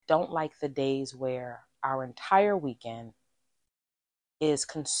don't like the days where our entire weekend is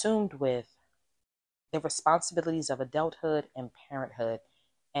consumed with the responsibilities of adulthood and parenthood,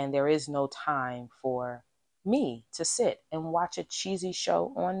 and there is no time for me to sit and watch a cheesy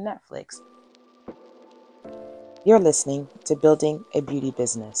show on Netflix. You're listening to Building a Beauty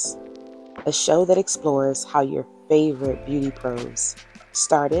Business, a show that explores how your favorite beauty pros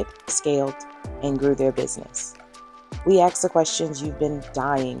started, scaled, and grew their business. We ask the questions you've been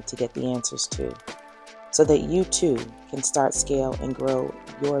dying to get the answers to, so that you too can start, scale, and grow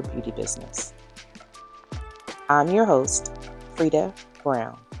your beauty business. I'm your host, Freda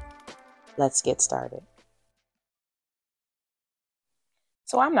Brown. Let's get started.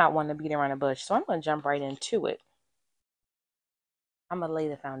 So I'm not one to beat around the bush, so I'm going to jump right into it. I'm going to lay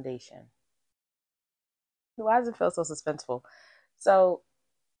the foundation. Why does it feel so suspenseful? So,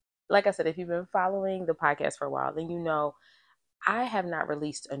 like I said, if you've been following the podcast for a while, then you know I have not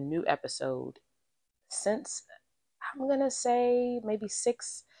released a new episode since, I'm going to say, maybe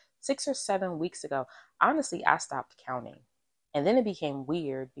six or 7 weeks ago. Honestly, I stopped counting. And then it became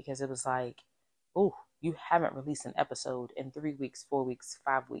weird because it was like, oh, you haven't released an episode in 3 weeks, 4 weeks,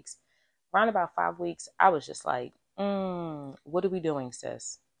 5 weeks. Around about 5 weeks, I was just like, what are we doing,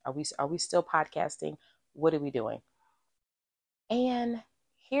 sis? Are we still podcasting? What are we doing? And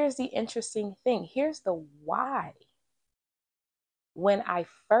here's the interesting thing. Here's the why. When I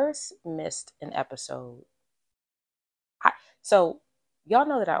first missed an episode, so y'all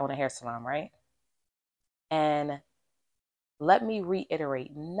know that I own a hair salon, right? And let me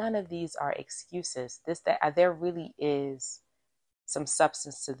reiterate, none of these are excuses. There really is some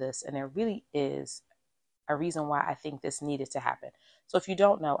substance to this, and there really is a reason why I think this needed to happen. So if you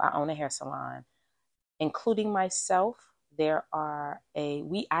don't know, I own a hair salon, including myself. I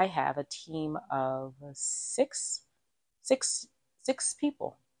have a team of six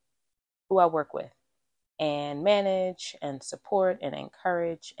people who I work with and manage and support and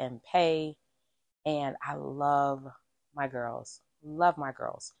encourage and pay. And I love my girls.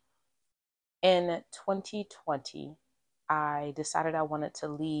 In 2020, I decided I wanted to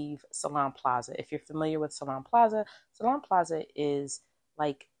leave Salon Plaza. If you're familiar with Salon Plaza is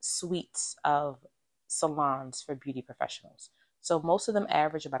like suites of salons for beauty professionals. So most of them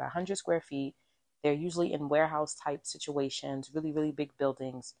average about 100 square feet. They're usually in warehouse type situations, really, really big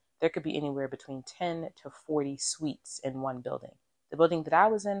buildings. There could be anywhere between 10 to 40 suites in one building. The building that I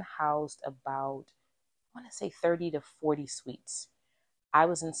was in housed about, I want to say 30 to 40 suites. I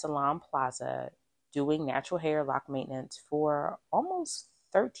was in Salon Plaza doing natural hair lock maintenance for almost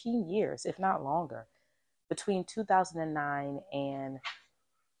 13 years, if not longer, between 2009 and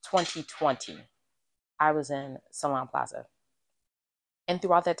 2020. I was in Salon Plaza. And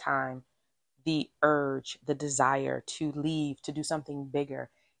throughout that time, the urge, the desire to leave, to do something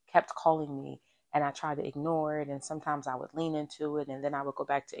bigger kept calling me. And I tried to ignore it. And sometimes I would lean into it and then I would go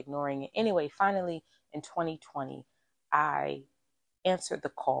back to ignoring it. Anyway, finally in 2020, I answered the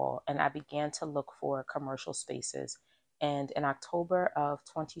call and I began to look for commercial spaces. And in October of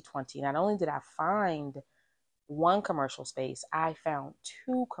 2020, not only did I find one commercial space, I found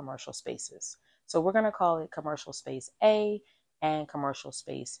 2 commercial spaces. So we're going to call it commercial space A and commercial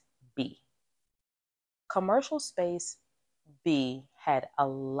space B. Commercial space B had a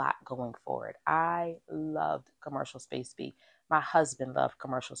lot going for it. I loved commercial space B. My husband loved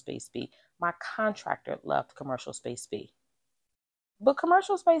commercial space B. My contractor loved commercial space B. But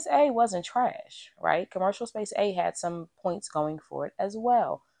commercial space A wasn't trash, right? Commercial space A had some points going for it as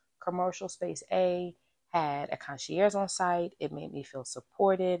well. Commercial space A had a concierge on site. It made me feel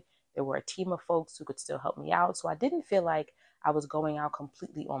supported. There were a team of folks who could still help me out. So I didn't feel like I was going out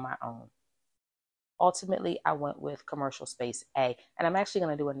completely on my own. Ultimately, I went with commercial space A. And I'm actually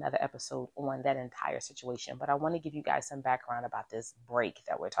going to do another episode on that entire situation. But I want to give you guys some background about this break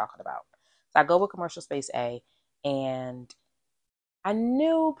that we're talking about. So I go with commercial space A, and I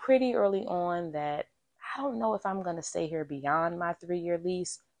knew pretty early on that I don't know if I'm going to stay here beyond my 3-year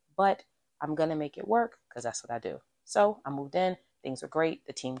lease, but I'm going to make it work because that's what I do. So I moved in. Things were great.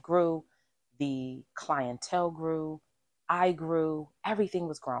 The team grew. The clientele grew. I grew. Everything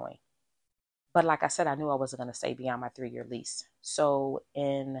was growing. But like I said, I knew I wasn't going to stay beyond my 3-year lease. So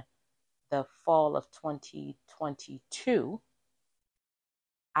in the fall of 2022,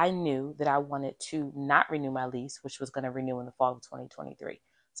 I knew that I wanted to not renew my lease, which was going to renew in the fall of 2023.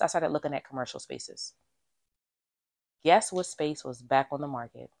 So I started looking at commercial spaces. Guess what space was back on the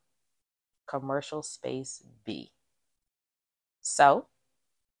market? Commercial space B. So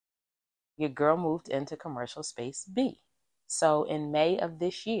your girl moved into commercial space B. So in May of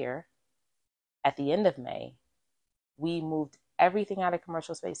this year, at the end of May, we moved everything out of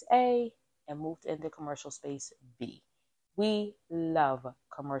commercial space A and moved into commercial space B. We love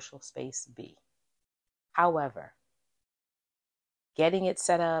commercial space B. However, getting it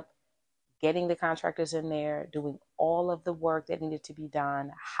set up, getting the contractors in there, doing all of the work that needed to be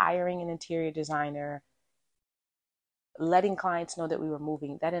done, hiring an interior designer, letting clients know that we were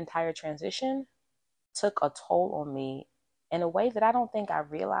moving, that entire transition took a toll on me in a way that I don't think I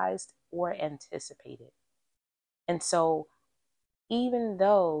realized or anticipated. And so even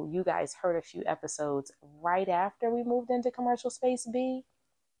though you guys heard a few episodes right after we moved into commercial space B,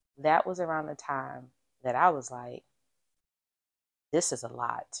 that was around the time that I was like, this is a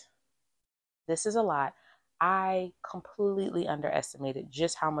lot. This is a lot. I completely underestimated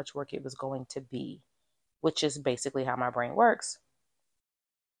just how much work it was going to be, which is basically how my brain works.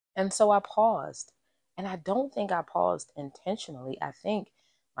 And so I paused. And I don't think I paused intentionally. I think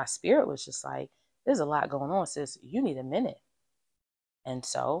my spirit was just like, there's a lot going on, sis. You need a minute. And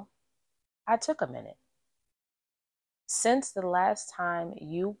so I took a minute. Since the last time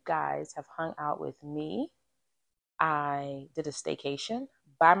you guys have hung out with me, I did a staycation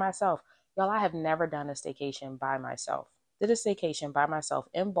by myself. Y'all, I have never done a staycation by myself. Did a staycation by myself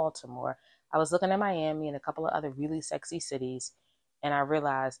in Baltimore. I was looking at Miami and a couple of other really sexy cities, and I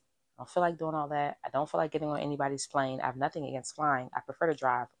realized I don't feel like doing all that. I don't feel like getting on anybody's plane. I have nothing against flying. I prefer to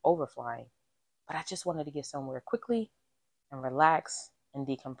drive over flying. But I just wanted to get somewhere quickly and relax and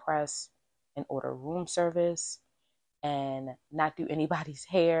decompress and order room service and not do anybody's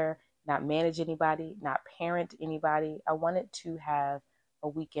hair, not manage anybody, not parent anybody. I wanted to have a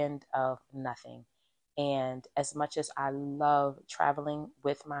weekend of nothing. And as much as I love traveling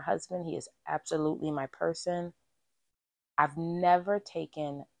with my husband, he is absolutely my person. I've never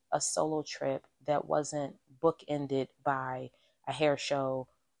taken a solo trip that wasn't bookended by a hair show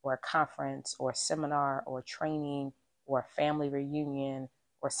or a conference or a seminar or training or a family reunion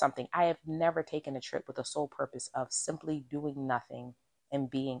or something. I have never taken a trip with the sole purpose of simply doing nothing and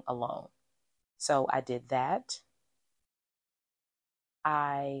being alone. So I did that.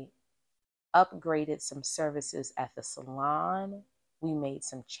 I upgraded some services at the salon. We made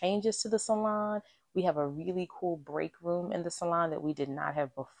some changes to the salon. We have a really cool break room in the salon that we did not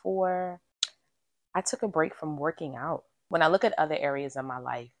have before. I took a break from working out. When I look at other areas of my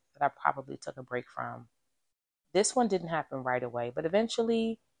life that I probably took a break from, this one didn't happen right away, but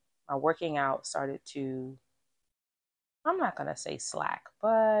eventually my working out started to, I'm not going to say slack,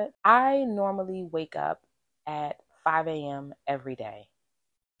 but I normally wake up at 5 a.m. every day.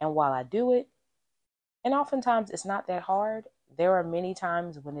 And while I do it, and oftentimes it's not that hard, there are many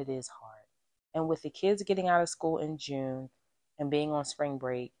times when it is hard. And with the kids getting out of school in June and being on spring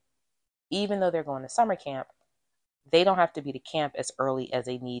break, even though they're going to summer camp, they don't have to be to camp as early as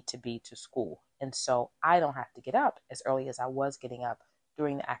they need to be to school. And so I don't have to get up as early as I was getting up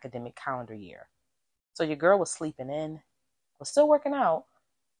during the academic calendar year. So your girl was sleeping in, was still working out,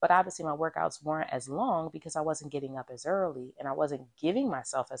 but obviously my workouts weren't as long because I wasn't getting up as early and I wasn't giving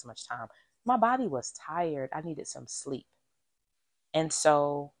myself as much time. My body was tired. I needed some sleep. And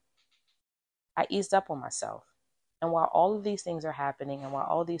so I eased up on myself. And while all of these things are happening and while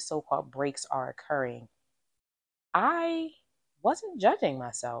all these so-called breaks are occurring, I wasn't judging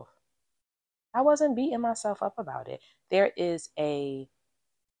myself. I wasn't beating myself up about it. There is a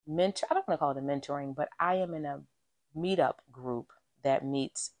mentor, I don't want to call it a mentoring, but I am in a meetup group that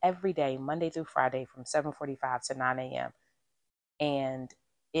meets every day, Monday through Friday from 7:45 to 9 a.m. And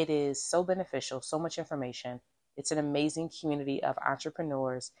it is so beneficial, so much information. It's an amazing community of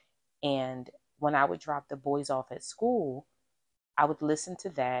entrepreneurs. And when I would drop the boys off at school, I would listen to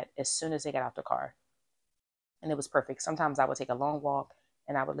that as soon as they got out the car. And it was perfect. Sometimes I would take a long walk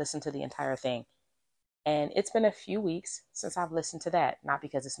and I would listen to the entire thing. And it's been a few weeks since I've listened to that. Not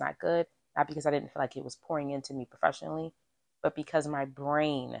because it's not good, not because I didn't feel like it was pouring into me professionally, but because my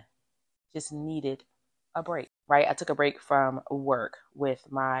brain just needed a break, right? I took a break from work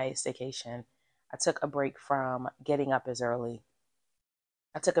with my staycation. I took a break from getting up as early.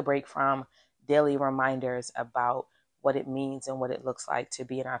 I took a break from daily reminders about what it means and what it looks like to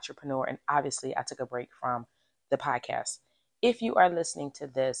be an entrepreneur. And obviously, I took a break from the podcast. If you are listening to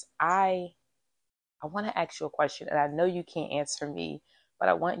this, I want to ask you a question, and I know you can't answer me, but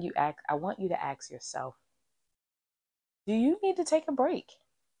I want you to ask yourself, do you need to take a break?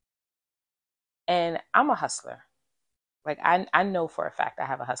 And I'm a hustler. Like I know for a fact I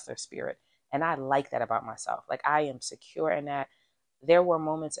have a hustler spirit, and I like that about myself. Like I am secure in that. There were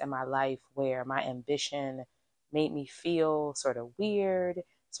moments in my life where my ambition made me feel sort of weird,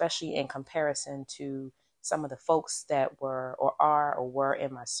 especially in comparison to some of the folks that were or are or were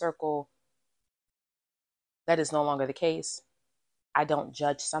in my circle. That is no longer the case. I don't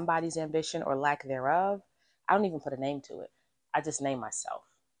judge somebody's ambition or lack thereof. I don't even put a name to it. I just name myself.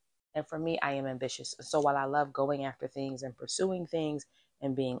 And for me, I am ambitious. So while I love going after things and pursuing things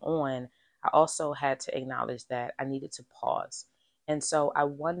and being on, I also had to acknowledge that I needed to pause. And so I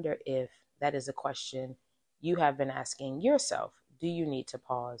wonder if that is a question you have been asking yourself. Do you need to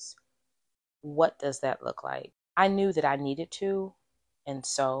pause? What does that look like? I knew that I needed to, and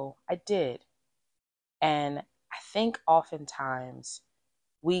so I did. And I think oftentimes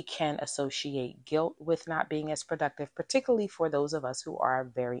we can associate guilt with not being as productive, particularly for those of us who are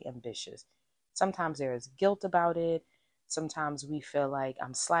very ambitious. Sometimes there is guilt about it. Sometimes we feel like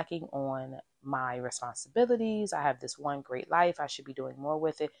I'm slacking on my responsibilities. I have this one great life. I should be doing more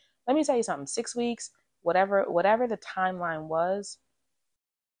with it. Let me tell you something, 6 weeks, whatever the timeline was,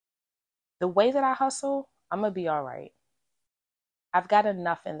 the way that I hustle, I'm going to be all right. I've got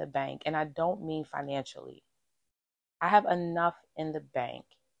enough in the bank, and I don't mean financially. I have enough in the bank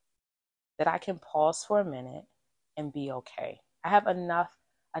that I can pause for a minute and be okay. I have enough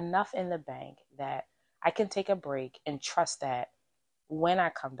in the bank that I can take a break and trust that when I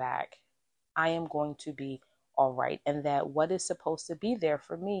come back, I am going to be all right, and that what is supposed to be there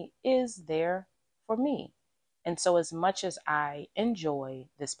for me is there for me. And so as much as I enjoy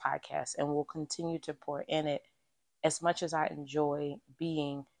this podcast and will continue to pour in it, as much as I enjoy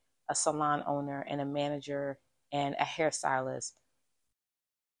being a salon owner and a manager and a hairstylist,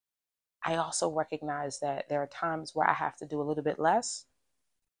 I also recognize that there are times where I have to do a little bit less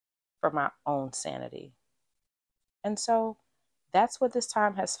for my own sanity. And so that's what this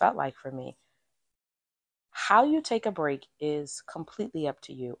time has felt like for me. How you take a break is completely up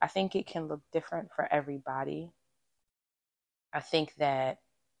to you. I think it can look different for everybody. I think that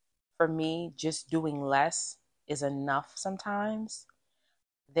for me, just doing less is enough sometimes.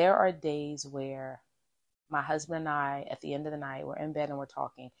 There are days where my husband and I, at the end of the night, we're in bed and we're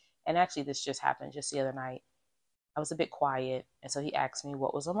talking. And actually, this just happened just the other night. I was a bit quiet. And so he asked me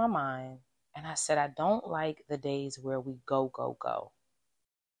what was on my mind. And I said, I don't like the days where we go, go, go.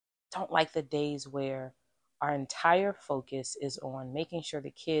 Don't like the days where our entire focus is on making sure the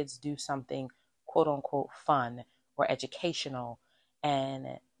kids do something quote unquote fun or educational.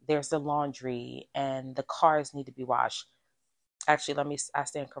 And there's the laundry and the cars need to be washed. Actually, I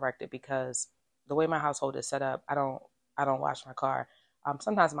stand corrected because the way my household is set up, I don't wash my car.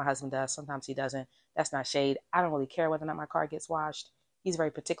 Sometimes my husband does, sometimes he doesn't. That's not shade. I don't really care whether or not my car gets washed. He's very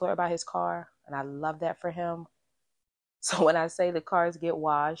particular about his car, and I love that for him. So when I say the cars get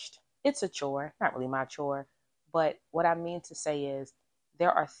washed, it's a chore, not really my chore. But what I mean to say is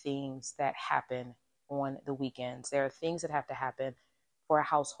there are things that happen on the weekends. There are things that have to happen for a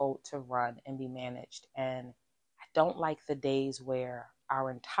household to run and be managed. And I don't like the days where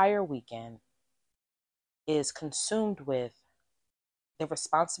our entire weekend is consumed with the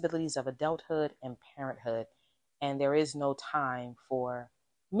responsibilities of adulthood and parenthood, and there is no time for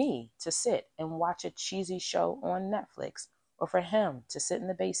me to sit and watch a cheesy show on Netflix, or for him to sit in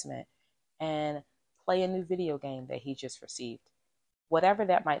the basement and play a new video game that he just received. Whatever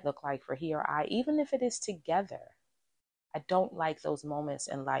that might look like for he or I, even if it is together, I don't like those moments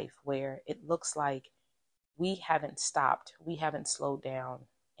in life where it looks like we haven't stopped, we haven't slowed down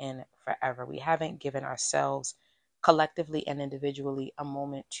in forever. We haven't given ourselves collectively and individually a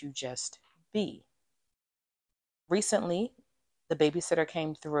moment to just be. Recently, the babysitter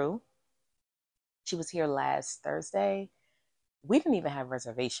came through. She was here last Thursday. We didn't even have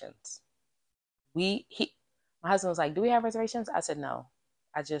reservations. My husband was like, "Do we have reservations?" I said, "No.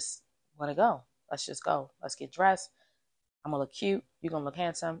 I just want to go. Let's just go. Let's get dressed. I'm gonna look cute. You're gonna look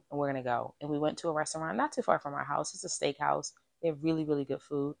handsome, and we're gonna go." And we went to a restaurant not too far from our house. It's a steakhouse. They have really, really good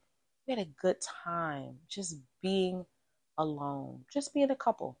food. We had a good time just being alone, just being a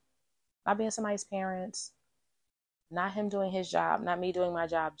couple, not being somebody's parents, not him doing his job, not me doing my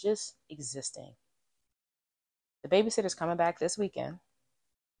job, just existing. The babysitter's coming back this weekend.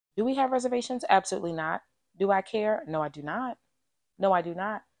 Do we have reservations? Absolutely not. Do I care? No, I do not. No, I do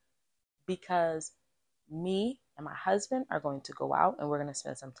not. Because me and my husband are going to go out and we're going to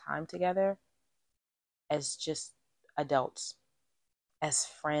spend some time together as just adults, as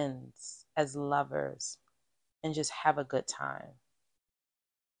friends, as lovers, and just have a good time.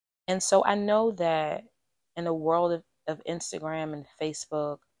 And so I know that in the world of Instagram and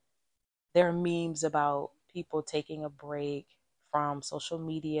Facebook, there are memes about people taking a break from social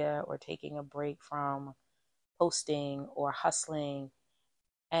media or taking a break from posting or hustling.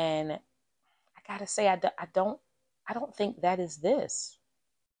 And I gotta say, I don't think that is this.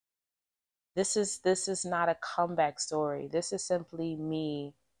 This is not a comeback story. This is simply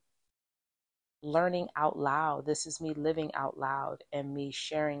me learning out loud. This is me living out loud and me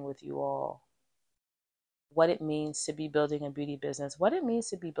sharing with you all what it means to be building a beauty business, what it means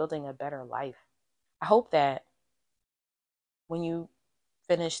to be building a better life. I hope that when you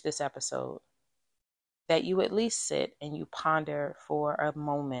finish this episode, that you at least sit and you ponder for a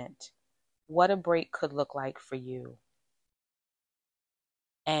moment what a break could look like for you,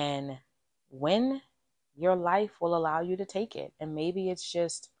 and when your life will allow you to take it. And maybe it's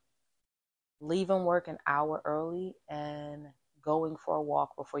just leaving work an hour early and going for a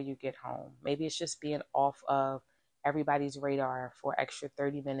walk before you get home. Maybe it's just being off of everybody's radar for extra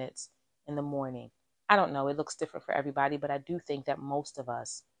 30 minutes in the morning. I don't know. It looks different for everybody, but I do think that most of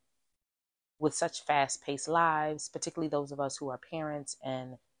us, with such fast-paced lives, particularly those of us who are parents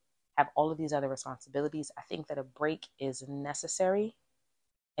and have all of these other responsibilities, I think that a break is necessary,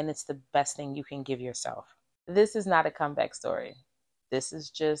 and it's the best thing you can give yourself. This is not a comeback story. This is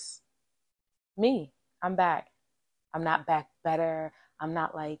just me. I'm back. I'm not back better. I'm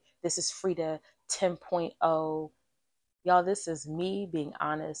not like, this is Freda 10.0. Y'all, this is me being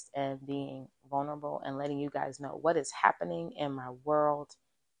honest and being vulnerable and letting you guys know what is happening in my world.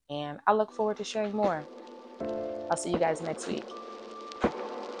 And I look forward to sharing more. I'll see you guys next week.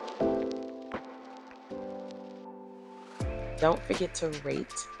 Don't forget to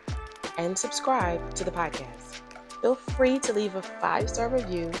rate and subscribe to the podcast. Feel free to leave a 5-star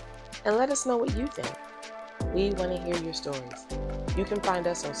review and let us know what you think. We want to hear your stories. You can find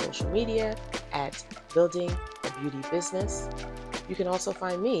us on social media at Building a Beauty Business. You can also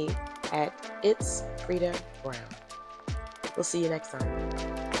find me at It's Freda Brown. We'll see you next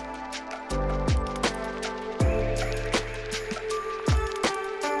time.